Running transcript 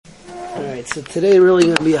Alright, so today really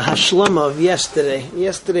going to be a hashlama of yesterday.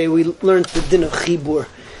 Yesterday we learned the din of chibur.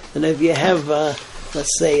 And if you have,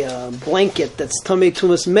 let's say, a blanket that's tamei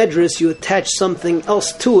tumas medris, you attach something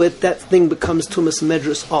else to it, that thing becomes tumas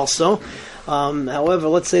medris also. However,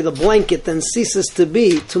 let's say the blanket then ceases to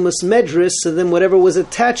be tumas medris, so then whatever was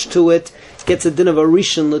attached to it gets a din of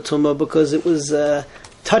arishan l'tumah because it was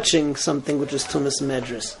touching something which is tumas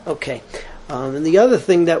medris. Okay. And the other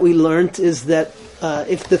thing that we learned is that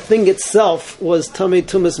if the thing itself was tamei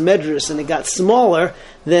tumas medris and it got smaller,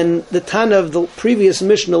 then the Tana of the previous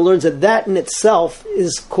Mishnah learns that in itself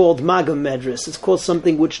is called maga medris. It's called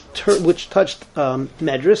something which touched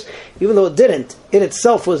medris, even though it didn't. It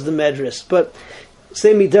itself was the medris. But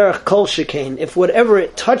say miderach kol shekain, if whatever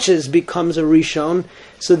it touches becomes a rishon,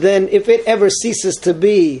 so then if it ever ceases to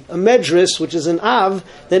be a medris, which is an av,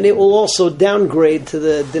 then it will also downgrade to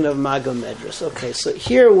the din of maga medris. Okay, so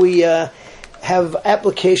here we have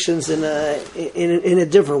applications in a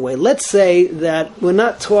different way. Let's say that we're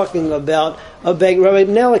not talking about a bag. Rabbi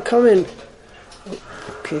Nella, come in.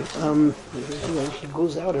 Okay, he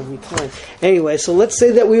goes out every time. Anyway, so let's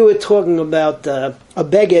say that we were talking about a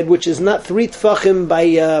beged, which is not 3 tfachim by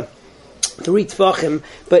 3 tfachim,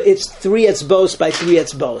 but it's 3 etzbos by 3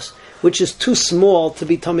 etzbos, which is too small to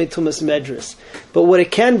be tamei tumas medris. But what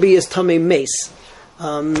it can be is tamei mace.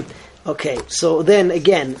 Okay, so then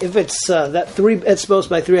again, if it's that 3 etzbos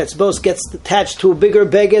by 3 etzbos gets attached to a bigger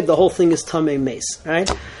beged, the whole thing is tamei mace, right?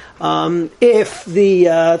 If the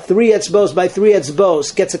 3 etzbos by 3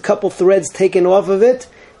 etzbos gets a couple threads taken off of it,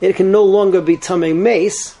 it can no longer be tamei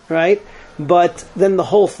mace, right? But then the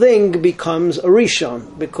whole thing becomes a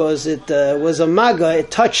rishon because it was a maga. It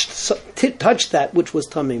touched that which was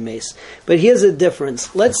tamei mace. But here's a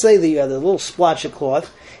difference. Let's say that you have a little splotch of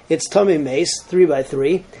cloth. It's tamei mace, 3 by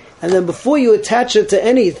 3. And then before you attach it to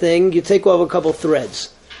anything, you take off a couple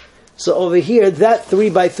threads. So over here, that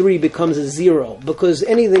 3 by 3 becomes a 0 because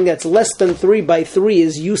anything that's less than 3 by 3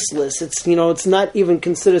 is useless. It's not even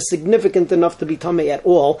considered significant enough to be tamei at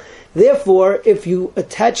all. Therefore, if you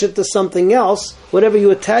attach it to something else, whatever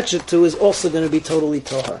you attach it to is also going to be totally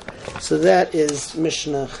tohar. So that is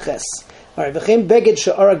Mishnah Ches. All right, v'chein beged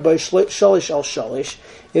she'arag by shalish al shalish.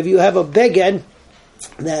 If you have a beged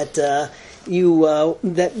that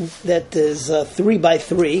that is 3 by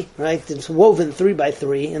 3, right? It's woven 3 by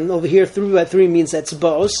 3, and over here 3 by 3 means that's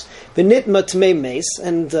bos. V'nitma tamei mace,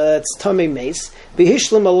 and it's tamei mace.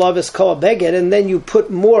 V'hishlam alav is kol beged, and then you put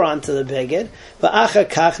more onto the beged. V'achar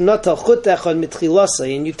kach natal chut echad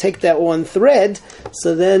mitchilasa, and you take that one thread,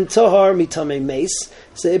 so then tohar mitamei mace.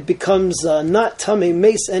 So it becomes not tamei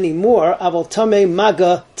mace anymore, aval tamei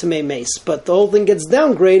maga tamei mace. But the whole thing gets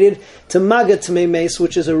downgraded to maga tamei mace,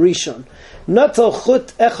 which is a rishon. Natal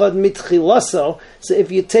chut echad mitchilaso. So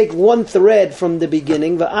if you take one thread from the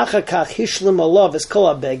beginning, va'achar kach hishlam alav is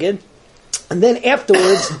kol beged, and then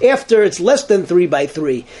afterwards, after it's less than 3 by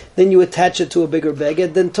 3, then you attach it to a bigger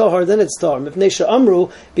beged, then tohar, then it's tohar. Mifnei amru,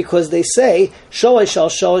 because they say shalish al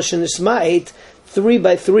shalish and isma'et, 3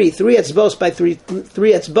 by 3, 3 etzbos by 3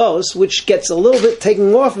 etzbos, which gets a little bit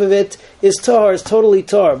taken off of it, is tar, is totally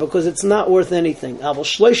tar, because it's not worth anything. Aval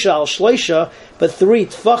shleisha al shleisha, but 3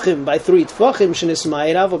 tfachim by 3 tfachim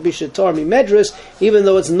shenismayit aval bishatar mi medris, even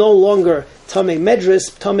though it's no longer tamei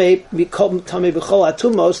medris, tamei b'chol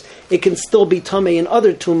atumos, it can still be tamei in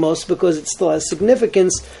other tumos because it still has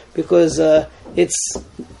significance, because it's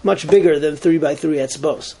much bigger than 3 by 3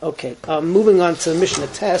 etzbos. Okay, moving on to Mishnah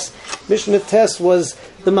Tes. Mishnah Tes was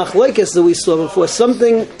the machlokes that we saw before.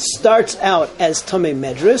 Something starts out as tamei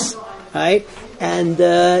medris, right? And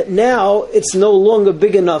now it's no longer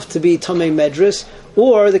big enough to be tamei medris.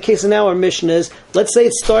 Or the case in our Mishnah is, let's say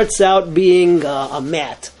it starts out being a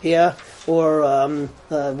mat, yeah, or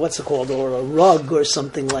what's it called, or a rug or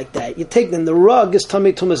something like that. You take then the rug is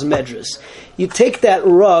tamei tumas medris. You take that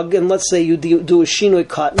rug and let's say you do a shinoi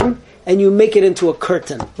cotton and you make it into a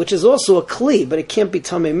curtain, which is also a kli, but it can't be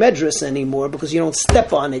tamei medris anymore because you don't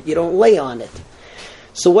step on it, you don't lay on it.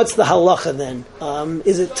 So what's the halacha then?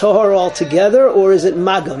 Is it tohar altogether or is it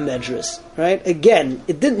maga medris? Right? Again,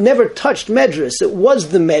 it never touched medris. It was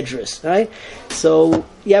the medris. Right? So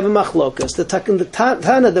you have a machlokas. The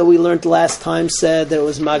Tana that we learned last time said that it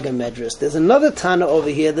was maga medris. There's another Tana over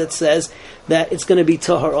here that says that it's going to be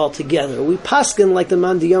tohar altogether. We paskin like the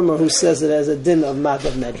Mandiyamar who says it as a din of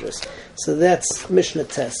maga medris. So that's Mishnah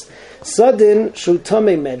Tes. Sadin shu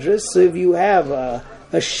tamei medris. So if you have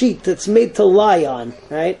a sheet that's made to lie on,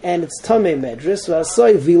 right? And it's tamei medris,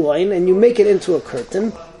 v'asoi viloin, and you make it into a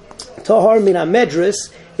curtain. Tahar mina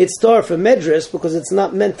medris, it's tahar for medris because it's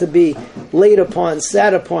not meant to be laid upon,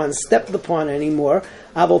 sat upon, stepped upon anymore.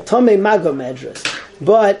 Aval Tomei Maga Medris.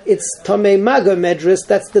 But it's Tomei Maga Medris,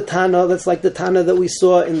 that's the Tana, that's like the Tana that we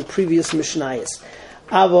saw in the previous Mishnayos.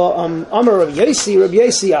 Ava Amar Rav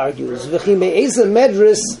Yosi argues, V'chi me'eza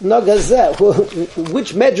Medris Nagazeh,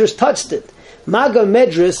 which Medris touched it? Maga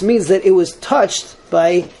Medris means that it was touched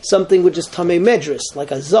by something which is Tomei Medris,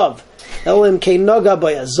 like a Zav. Elim Ke Naga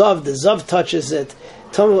by a Zav, the Zav touches it.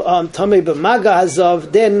 Tomei B'maga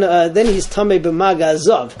Hazav, then he's Tomei B'maga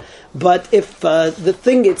Hazav. But if the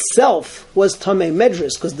thing itself was Tomei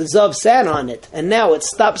Medris, because the Zav sat on it, and now it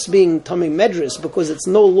stops being Tomei Medris because it's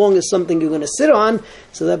no longer something you're going to sit on,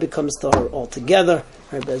 so that becomes Tahor altogether.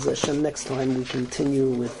 All right, Be'ez Hashem, next time we continue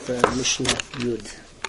with Mishnah Yud.